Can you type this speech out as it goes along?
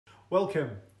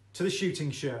Welcome to the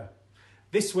shooting show.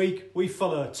 This week we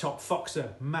follow top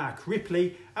foxer Mark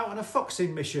Ripley out on a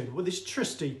foxing mission with his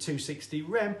trusty 260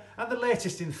 rem and the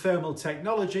latest in thermal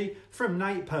technology from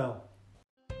Night Pearl.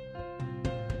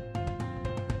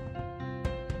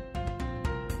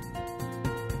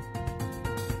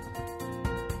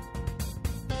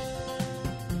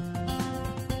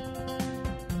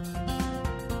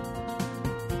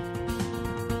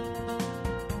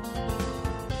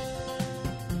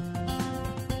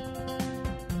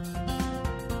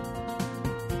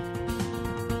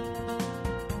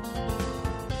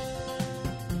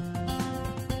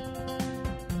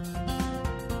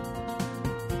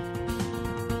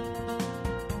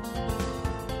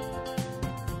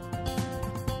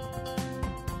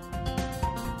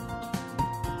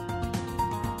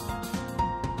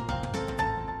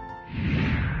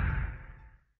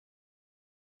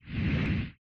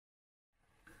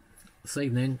 This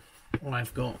evening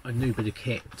I've got a new bit of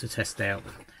kit to test out.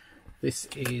 This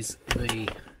is the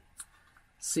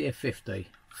Seer 50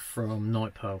 from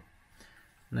Night Pearl.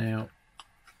 Now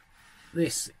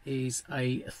this is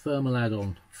a thermal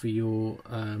add-on for your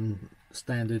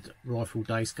standard rifle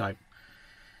day scope.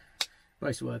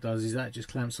 Basically what it does is that just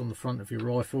clamps on the front of your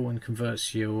rifle and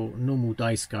converts your normal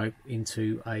day scope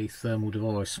into a thermal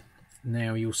device.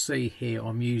 Now you'll see here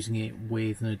I'm using it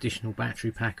with an additional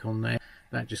battery pack on there.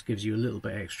 That just gives you a little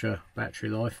bit extra battery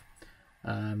life,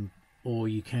 or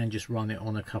you can just run it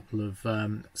on a couple of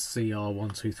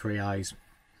CR123As.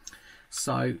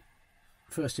 So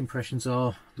first impressions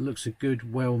are, looks a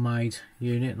good, well made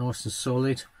unit, nice and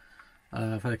solid.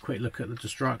 I've had a quick look at the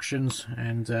instructions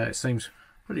and it seems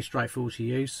pretty straightforward to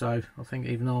use, so I think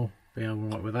even I'll be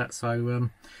alright with that. So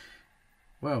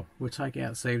well, we'll take it out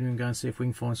this evening and go and see if we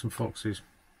can find some foxes.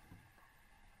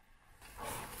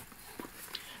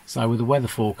 So with the weather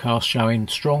forecast showing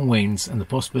strong winds and the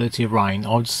possibility of rain,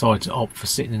 I've decided to opt for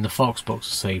sitting in the fox box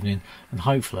this evening, and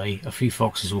hopefully a few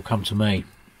foxes will come to me.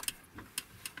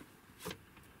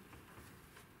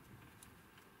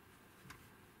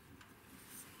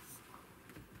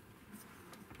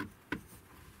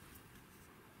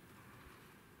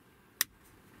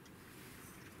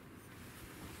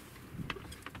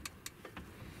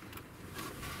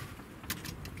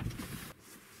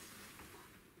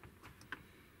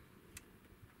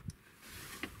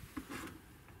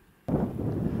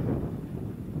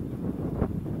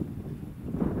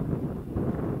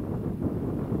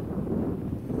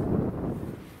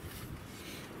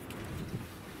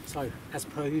 So, as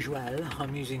per usual,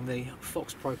 I'm using the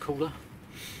Fox Pro cooler.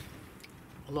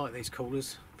 I like these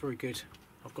coolers, very good.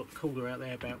 I've got the cooler out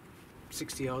there about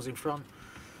 60 yards in front,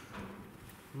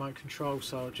 remote control,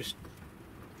 so I'll just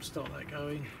start that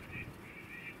going.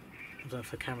 I don't know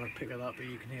if the camera will pick that up, but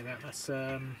you can hear that. That's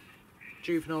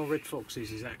juvenile red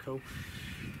foxes, is that cool?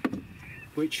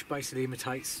 Which basically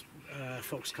imitates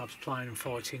fox cubs playing and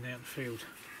fighting out in the field.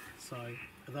 So,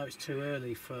 although it's too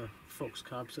early for fox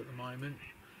cubs at the moment,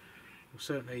 well,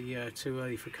 certainly too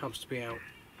early for cubs to be out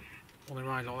on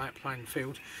their own like that playing in the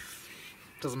field.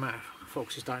 Doesn't matter,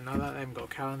 foxes don't know that, they haven't got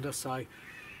a calendar, so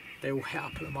they're all het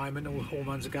up at the moment, all the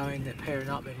hormones are going, they're pairing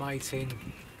up, they're mating,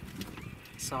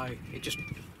 so it just,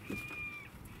 I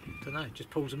don't know, just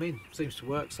pulls them in. Seems to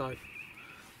work, so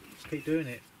just keep doing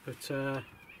it. But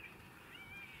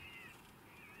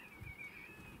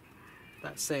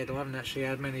that said, I haven't actually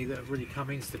had many that have really come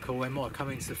into the call. They might have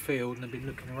come into the field and have been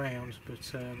looking around,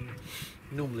 but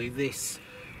normally this,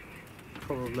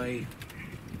 probably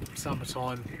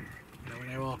summertime, you know, when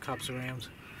there are cubs around,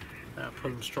 that'll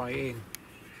pull them straight in.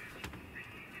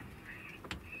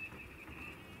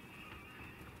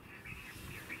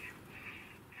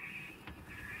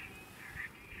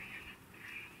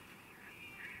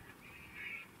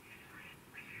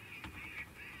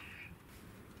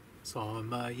 So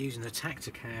I'm using a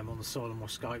Tacticam on the side of my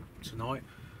scope tonight.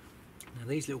 Now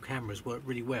these little cameras work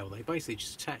really well. They basically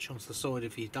just attach onto the side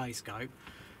of your day scope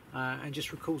and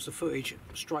just records the footage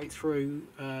straight through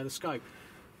the scope.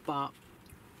 But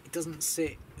it doesn't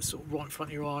sit sort of right in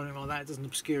front of your eye or anything like that. It doesn't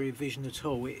obscure your vision at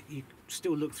all. You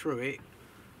still look through it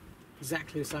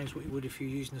exactly the same as what you would if you're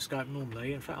using the scope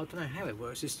normally. In fact, I don't know how it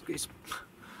works.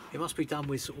 It must be done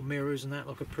with sort of mirrors and that,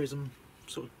 like a prism,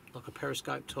 sort of like a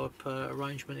periscope type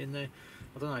arrangement in there.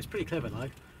 I don't know, it's pretty clever though.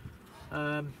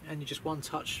 And you just one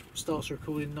touch starts a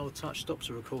recording, another touch stops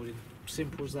a recording.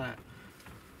 Simple as that.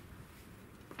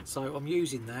 So I'm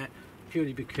using that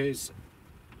purely because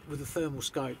with the thermal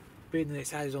scope, being that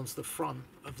it's added onto the front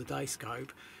of the day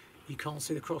scope, you can't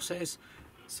see the crosshairs.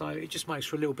 So it just makes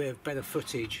for a little bit of better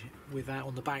footage with that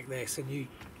on the back there, so you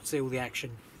see all the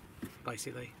action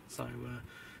basically. So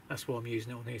that's why I'm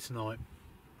using it on here tonight.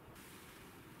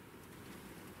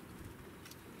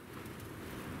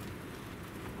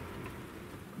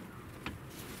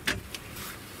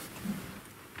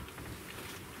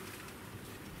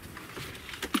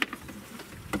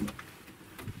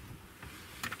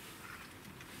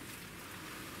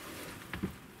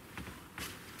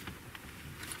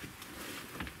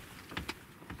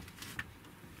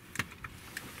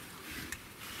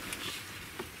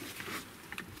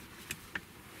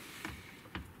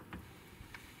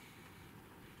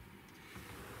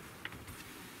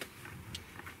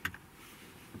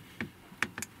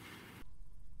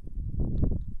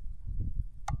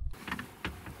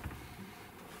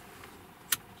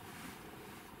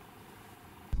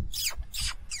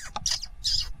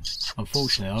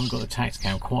 Unfortunately, I haven't got the tax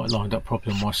cam quite lined up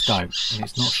properly on my scope, and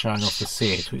it's not showing off the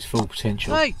Seer to its full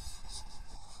potential. Hey!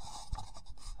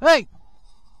 Hey!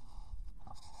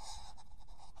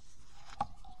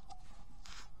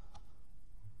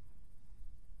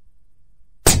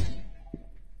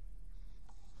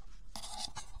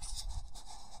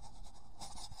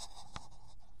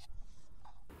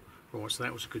 Right, so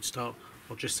that was a good start.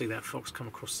 I'll just see that fox come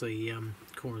across the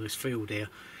corner of this field here,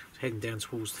 heading down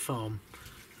towards the farm,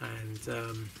 and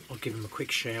I'll give him a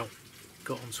quick shout.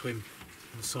 Got onto him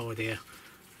on the side here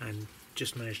and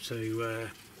just managed to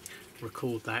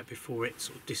record that before it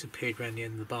sort of disappeared around the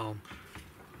end of the barn.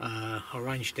 I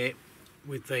arranged it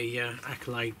with the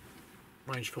Accolade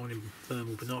range-finding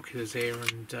thermal binoculars here,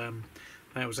 and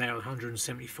that was out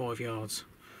 175 yards.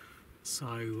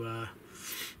 So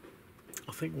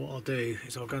I think what I'll do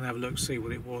is I'll go and have a look, see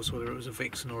what it was, whether it was a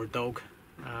vixen or a dog.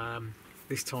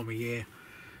 This time of year,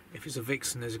 if it's a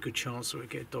vixen, there's a good chance that we'll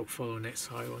get a dog following it.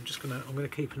 So I'm gonna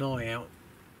keep an eye out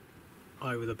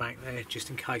over the back there, just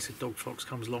in case a dog fox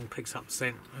comes along, picks up the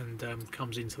scent, and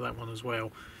comes into that one as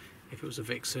well. If it was a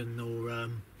vixen, or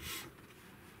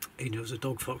even if it was a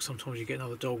dog fox, sometimes you get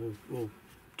another dog will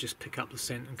just pick up the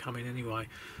scent and come in anyway.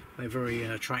 They're very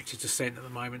attracted to scent at the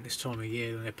moment this time of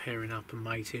year, and they're pairing up and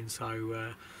mating.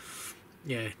 So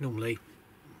yeah, normally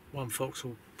one fox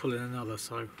will pull in another.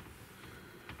 So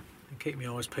I keep my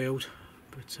eyes peeled,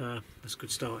 but that's a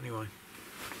good start anyway.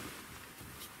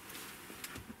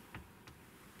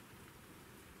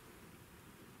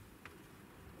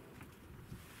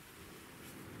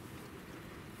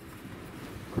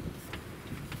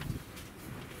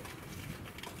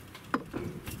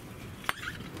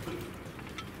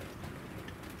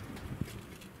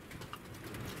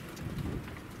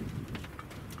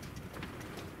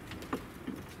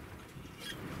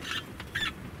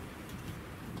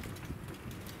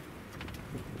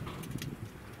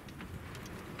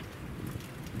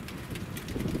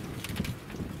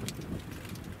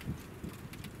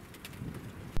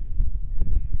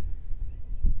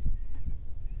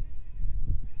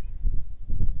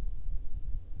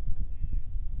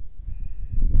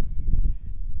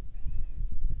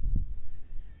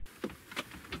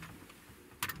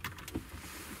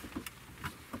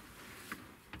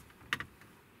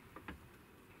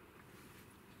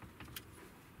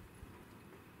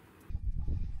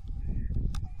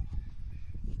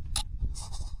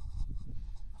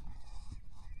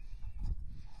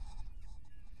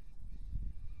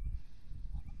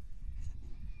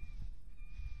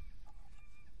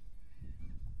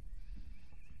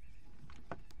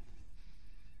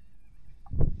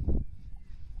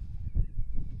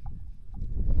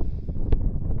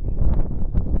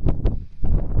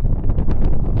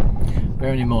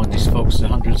 Bearing in mind this fox is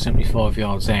 175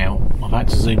 yards out, I've had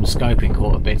to zoom the scope in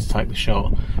quite a bit to take the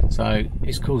shot, so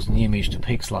it's causing the image to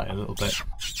pixelate a little bit.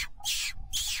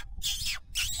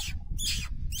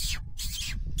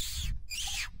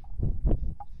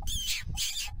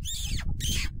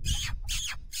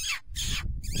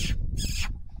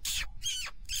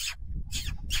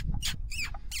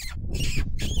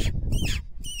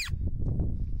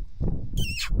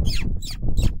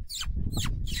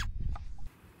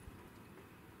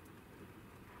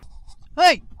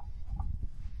 Hey!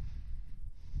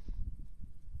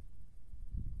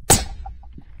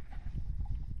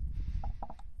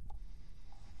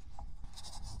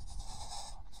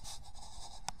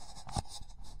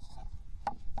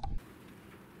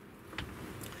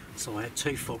 So I had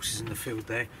two foxes in the field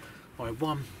there. I had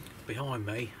one behind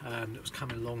me that was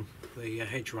coming along the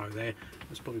hedgerow there. It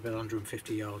was probably about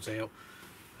 150 yards out.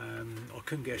 I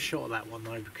couldn't get a shot of that one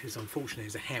though, because unfortunately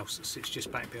there's a house that sits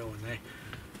just back behind there.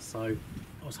 So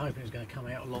I was hoping it was going to come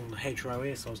out along the hedgerow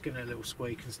here, so I was giving it a little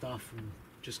squeak and stuff and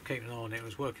just keeping an eye on it. It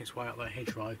was working its way up that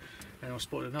hedgerow, and I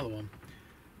spotted another one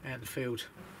out in the field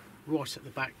right at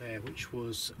the back there, which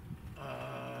was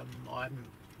I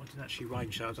didn't actually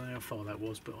range that, I don't know how far that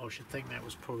was, but I should think that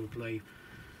was probably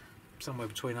somewhere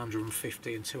between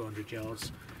 150 and 200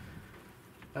 yards.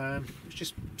 It was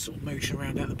just sort of mooching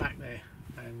around out the back there,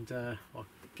 and I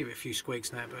give it a few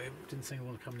squeaks and that, but it didn't seem to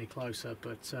want to come any closer.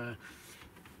 But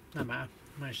no matter,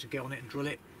 managed to get on it and drill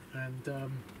it, and I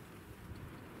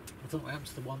don't know what happened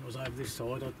to the one that was over this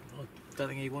side. I don't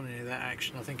think he wanted any of that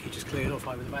action. I think he just cleared off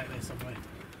over the back there somewhere.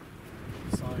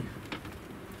 So,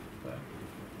 but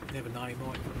you never know, he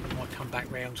might come back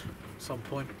round at some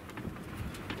point.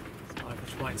 So I'll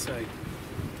just wait and see.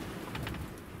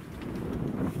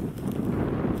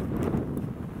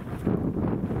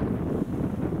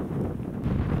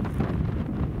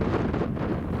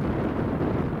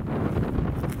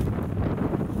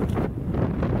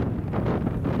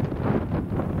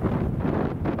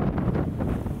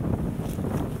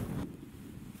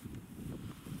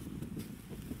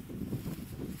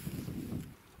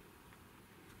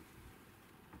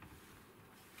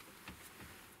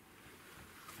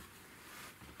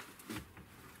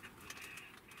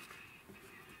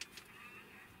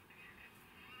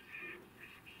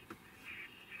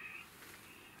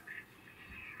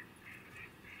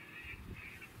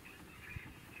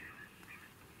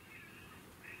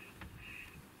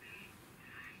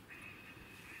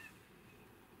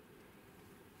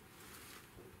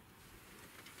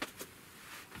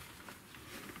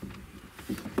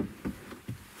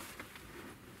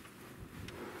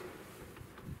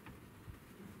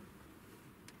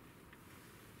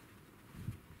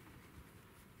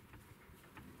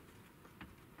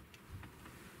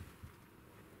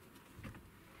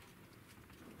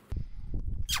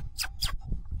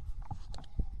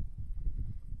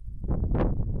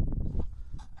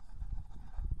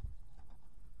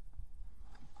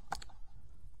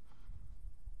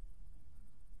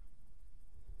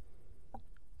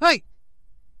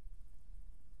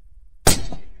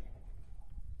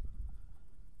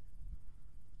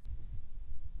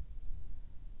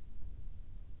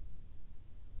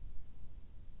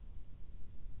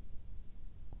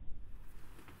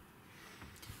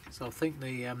 So I think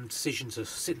the decision to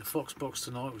sit in the fox box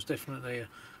tonight was definitely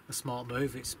a smart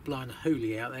move. It's blowing a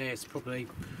hoolie out there. It's probably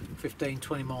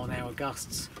 15-20 mile an hour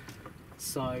gusts.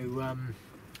 So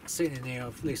sitting in here,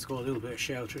 I've at least got a little bit of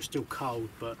shelter. It's still cold,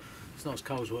 but it's not as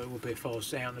cold as what it would be if I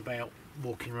was out and about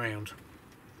walking around.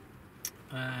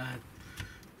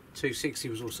 260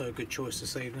 was also a good choice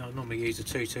this evening. I normally use a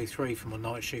 223 for my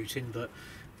night shooting, but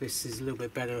this is a little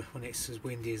bit better when it's as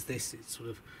windy as this. It's sort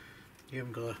of, you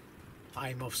haven't got to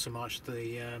aim off so much.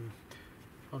 The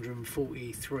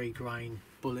 143 grain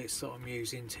bullets that I'm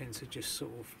using tend to just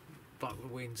sort of buck the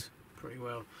wind pretty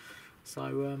well.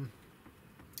 So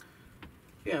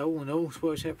yeah, all in all, it's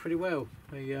worked out pretty well.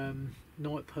 The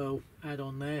Night Pearl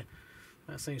add-on there,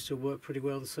 that seems to work pretty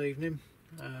well this evening.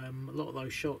 A lot of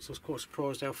those shots, I was quite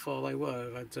surprised how far they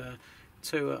were. I had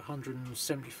two at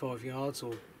 175 yards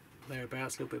or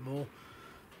thereabouts, a little bit more,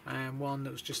 and one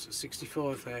that was just at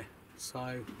 65 there.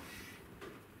 So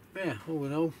yeah, all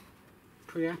in all,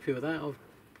 pretty happy with that. I'm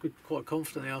quite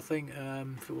confidently, I think.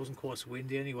 If it wasn't quite so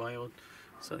windy anyway, I'd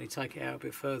certainly take it out a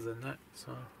bit further than that.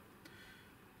 So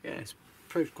yeah, it's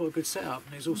proved quite a good setup,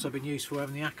 and it's also been useful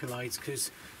having the accolades,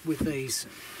 because with these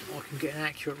I can get an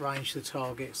accurate range to the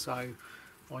target, so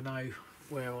I know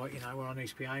where I need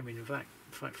to be aiming. In fact,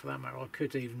 for that matter, I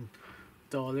could even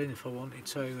dial in if I wanted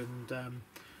to and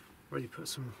really put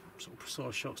some sort of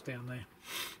precise shots down there.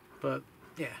 But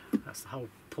yeah, that's the whole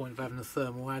point of having a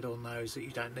thermal add-on though, is that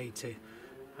you don't need to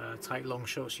take long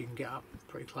shots. You can get up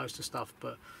pretty close to stuff,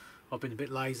 but I've been a bit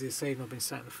lazy this evening. I've been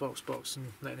sat in the fox box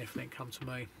and letting everything come to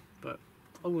me. But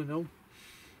all in all,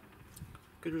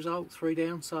 good result, 3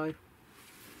 down, so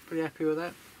pretty happy with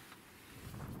that.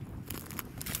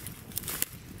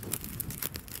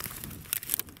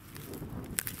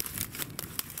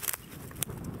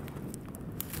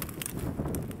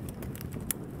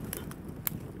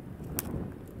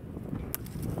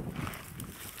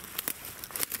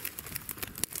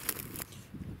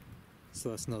 So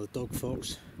that's another dog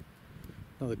fox,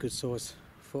 another good size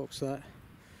fox that.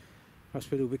 I have to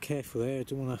be a little bit careful there. I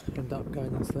don't want to end up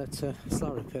going into that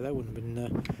slurry pit. That wouldn't have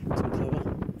been too clever.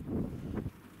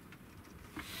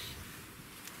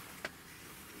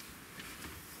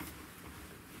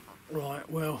 Right,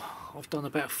 well, I've done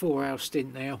about a 4-hour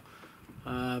stint now,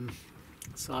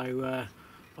 so I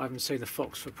haven't seen a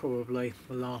fox for probably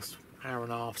the last hour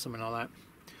and a half, something like that.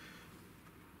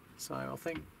 So I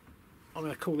think I'm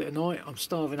going to call it a night. I'm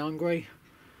starving hungry,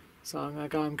 so I'm going to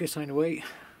go and get something to eat.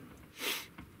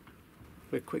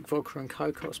 With a quick vodka and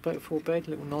coke, I expect, before bed,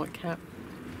 little nightcap.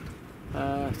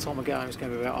 The time I get home is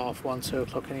going to be about 1:30, 2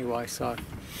 o'clock anyway, so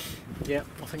yeah,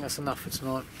 I think that's enough for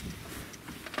tonight.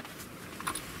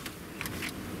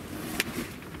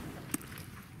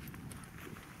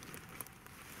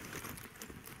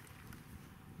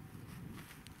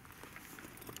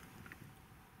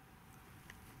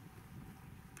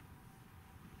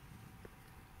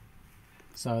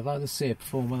 So although the Seer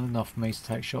performed well enough for me to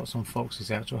take shots on foxes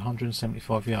out to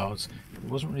 175 yards, it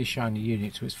wasn't really showing the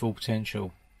unit to its full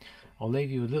potential. I'll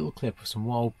leave you a little clip of some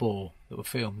wild boar that were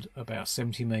filmed about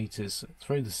 70 metres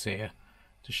through the Seer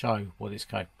to show what it's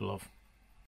capable of.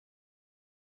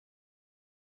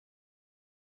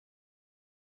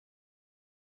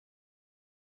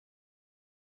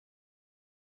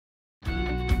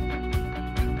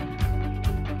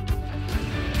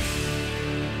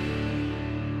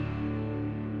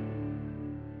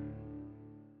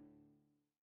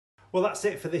 Well, that's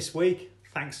it for this week.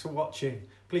 Thanks for watching.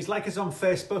 Please like us on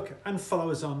Facebook and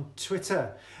follow us on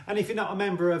Twitter. And if you're not a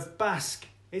member of Basque,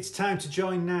 it's time to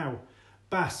join now.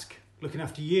 Basque, looking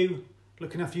after you,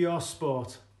 looking after your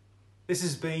sport. This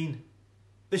has been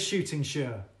The Shooting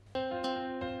Show.